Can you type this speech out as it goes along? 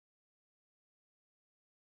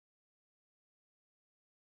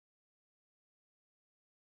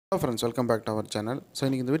Hello friends, welcome back to our channel. So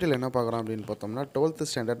இன்னைக்கு இந்த வீடியோல என்ன பார்க்குறோம் அப்படின்னு பார்த்தோம்னா 12th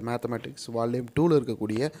ஸ்டாண்டர்ட் மேத்தமேட்டிக்ஸ் வால்யூம் 2ல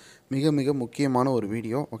இருக்கக்கூடிய மிக முக்கியமான ஒரு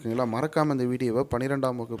வீடியோ. ஓகேங்களா, மறக்காம இந்த வீடியோவை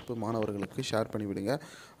 12ஆம் வகுப்பு மாணவர்களுக்கு ஷேர் பண்ணி விடுங்க.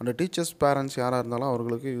 அந்த டீச்சர்ஸ் பேரண்ட்ஸ் யாராக இருந்தாலும்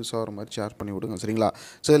அவர்களுக்கு யூஸ் ஆகிற மாதிரி ஷேர் பண்ணி விடுங்க. சரிங்களா?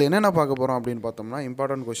 ஸோ இதில் என்னென்ன பார்க்க போகிறோம் அப்படின்னு பார்த்தோம்னா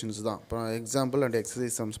இம்பார்ட்டன்ட் கொஷின்ஸ் தான். இப்போ example and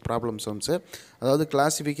exercise sums, problem sums, அதாவது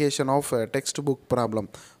classification of text book problem.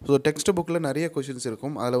 So text புக்கில் நிறைய கொஷின்ஸ்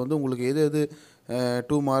இருக்கும். அதில் வந்து உங்களுக்கு எது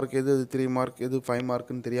 2 மார்க், எது 3 மார்க், எது 5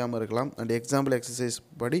 மார்க்குன்னு தெரியாமல் இருக்கலாம். அண்ட் எக்ஸாம்பிள் எக்ஸசைஸ்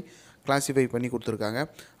படி கிளாஸிஃபை பண்ணி கொடுத்துருக்காங்க.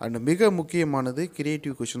 அண்ட் மிக முக்கியமானது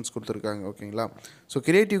கிரியேட்டிவ் கொஷின்ஸ் கொடுத்துருக்காங்க. ஓகேங்களா? ஸோ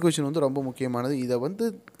கிரியேட்டிவ் கொஷின் வந்து ரொம்ப முக்கியமானது. இதை வந்து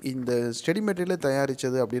இந்த ஸ்டடி மெட்டீரியலை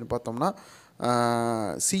தயாரித்தது அப்படின்னு பார்த்தோம்னா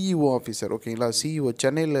சிஇஓ ஆஃபீஸர். ஓகேங்களா, சிஇஓ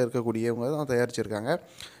சென்னையில் இருக்கக்கூடியவங்க தான் தயாரிச்சிருக்காங்க.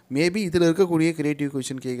 மேபி இதில் இருக்கக்கூடிய கிரியேட்டிவ்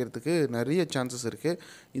கொஷின் கேட்குறதுக்கு நிறைய சான்சஸ் இருக்குது.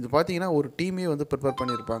 இது பார்த்தீங்கன்னா ஒரு டீமே வந்து ப்ரிப்பேர்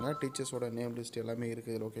பண்ணியிருப்பாங்க. டீச்சர்ஸோட நேம் லிஸ்ட் எல்லாமே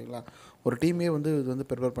இருக்குது இதில். ஓகேங்களா, ஒரு டீமே வந்து இது வந்து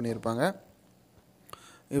ப்ரிப்பேர் பண்ணியிருப்பாங்க.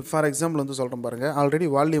 ஃபார் எக்ஸாம்பிள் வந்து சொல்கிறேன் பாருங்கள். ஆல்ரெடி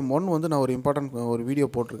வால்யூம் 1 வந்து நான் ஒரு இம்பார்ட்டன்ட் ஒரு வீடியோ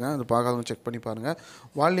போட்டிருக்கேன். அது பார்க்காதவங்க செக் பண்ணி பாருங்கள்.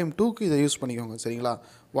 வால்யூம் 2க்கு இதை யூஸ் பண்ணிக்கோங்க. சரிங்களா?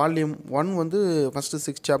 வால்யூம் 1 வந்து ஃபஸ்ட்டு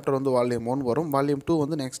 6 சாப்டர் வந்து வால்யூம் 1 வரும். வால்யூம் 2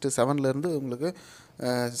 வந்து நெக்ஸ்ட்டு 7லேருந்து உங்களுக்கு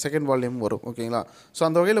செகண்ட் வால்யூம் வரும். ஓகேங்களா? ஸோ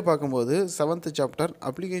அந்த வகையில் பார்க்கும்போது 7th chapter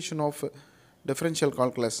application of differential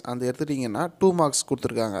calculus அந்த எடுத்துட்டிங்கன்னா 2 மார்க்ஸ்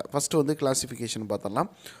கொடுத்துருக்காங்க. ஃபஸ்ட்டு வந்து கிளாஸிஃபிகேஷன் பார்த்தலாம்.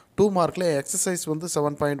 2 மார்க்கில் எக்ஸசைஸ் வந்து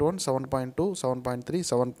 7.1, 7.2, 7.3,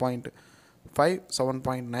 7.5,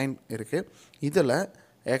 7.9 இருக்குது. இதில்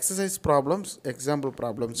எக்ஸசைஸ் ப்ராப்ளம்ஸ், எக்ஸாம்பிள்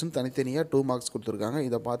ப்ராப்ளம்ஸ்னு தனித்தனியாக 2 மார்க்ஸ் கொடுத்துருக்காங்க.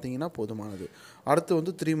 இதை பார்த்தீங்கன்னா போதுமானது. அடுத்து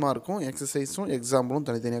வந்து 3 மார்க்கும் எக்ஸசைஸும் எக்ஸாம்பிளும்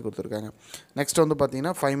தனித்தனியாக கொடுத்துருக்காங்க. நெக்ஸ்ட் வந்து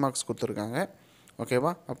பார்த்தீங்கன்னா 5 மார்க்ஸ் கொடுத்துருக்காங்க.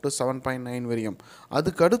 ஓகேவா? அப் டு 7.9 வரையும்.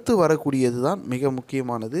 அதுக்கு அடுத்து வரக்கூடியது தான் மிக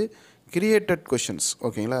முக்கியமானது, கிரியேட்டட் கொஷின்ஸ்.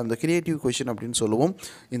 ஓகேங்களா, அந்த கிரியேட்டிவ் கொஷின் அப்படின்னு சொல்லுவோம்.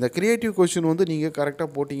 இந்த கிரியேட்டிவ் கொஷின் வந்து நீங்கள் கரெக்டாக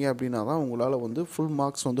போட்டிங்க அப்படின்னா தான் உங்களால் வந்து ஃபுல்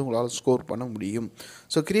மார்க்ஸ் வந்து உங்களால் ஸ்கோர் பண்ண முடியும்.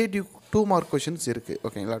 ஸோ கிரியேட்டிவ் 2 மார்க் கொஷின்ஸ் இருக்குது.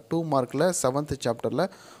 ஓகேங்களா, 2 மார்க்கில் 7th சாப்டரில்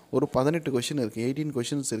ஒரு 18 கொஷின் இருக்குது, 18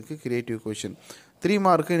 கொஷின்ஸ் இருக்குது கிரியேட்டிவ் கொஷின். 3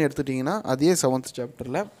 மார்க்குன்னு எடுத்துட்டிங்கன்னா அதே 7th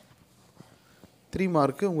சாப்டரில் 3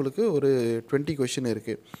 மார்க்கு உங்களுக்கு ஒரு 20 கொஷின்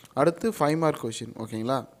இருக்குது. அடுத்து 5 மார்க் கொஷின்.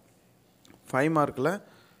 ஓகேங்களா, 5 மார்க்கில்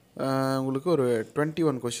உங்களுக்கு ஒரு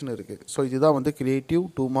 21 கொஷின் இருக்குது. ஸோ இதுதான் வந்து creative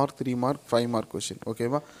 2 mark, 3 mark, 5 mark question.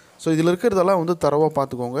 ஓகேவா? ஸோ இதில் இருக்கிறதெல்லாம் வந்து தரவாக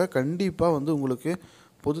பார்த்துக்கோங்க. கண்டிப்பாக வந்து உங்களுக்கு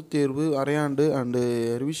பொதுத் தேர்வு, அரையாண்டு அண்டு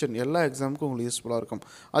ரிவிஷன் எல்லா எக்ஸாமுக்கும் உங்களுக்கு யூஸ்ஃபுல்லாக இருக்கும்.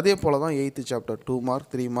 அதே போல் தான் 8th chapter 2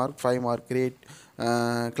 mark, 3 mark, 5 mark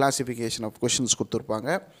classification of questions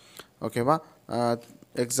கொடுத்துருப்பாங்க. ஓகேவா?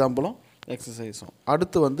 எக்ஸாம்பிளும் எக்ஸசைஸும்.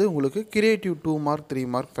 அடுத்து வந்து உங்களுக்கு கிரியேட்டிவ் 2 மார்க், 3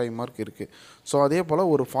 மார்க், 5 மார்க் இருக்குது. ஸோ அதே போல்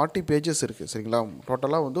ஒரு 40 பேஜஸ் இருக்குது. சரிங்களா?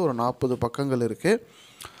 டோட்டலாக வந்து ஒரு 40 பக்கங்கள் இருக்குது.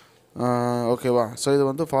 ஓகேவா? ஸோ இதை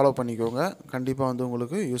வந்து ஃபாலோ பண்ணிக்கோங்க. கண்டிப்பாக வந்து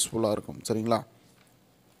உங்களுக்கு யூஸ்ஃபுல்லாக இருக்கும். சரிங்களா?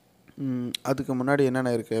 அதுக்கு முன்னாடி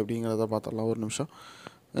என்னென்ன இருக்குது அப்படிங்கிறத பார்த்துடலாம். ஒரு நிமிஷம்.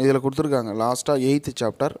 இதில் கொடுத்துருக்காங்க லாஸ்ட்டாக 8th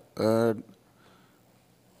சாப்டர்.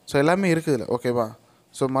 ஸோ எல்லாமே இருக்குது இதில். ஓகேவா?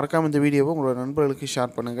 ஸோ மறக்காமல் இந்த வீடியோவை உங்களோட நண்பர்களுக்கு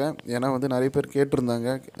ஷேர் பண்ணுங்கள். ஏன்னா வந்து நிறைய பேர் கேட்டிருந்தாங்க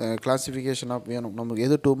கிளாஸிஃபிகேஷன் ஆஃப் வேணும், நமக்கு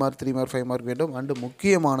எது 2 மார்க், 3 மார்க், 5 மார்க் வேண்டும். அண்டு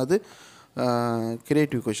முக்கியமானது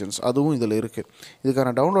கிரியேட்டிவ் கொஷின்ஸ், அதுவும் இதில் இருக்குது.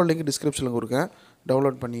 இதுக்கான டவுன்லோட் லிங்க் டிஸ்கிரிப்ஷனில் கொடுக்கேன்.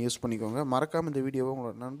 டவுன்லோட் பண்ணி யூஸ் பண்ணிக்கோங்க. மறக்காமல் இந்த வீடியோவை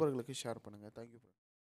உங்களோட நண்பர்களுக்கு ஷேர் பண்ணுங்கள். தேங்க்யூ.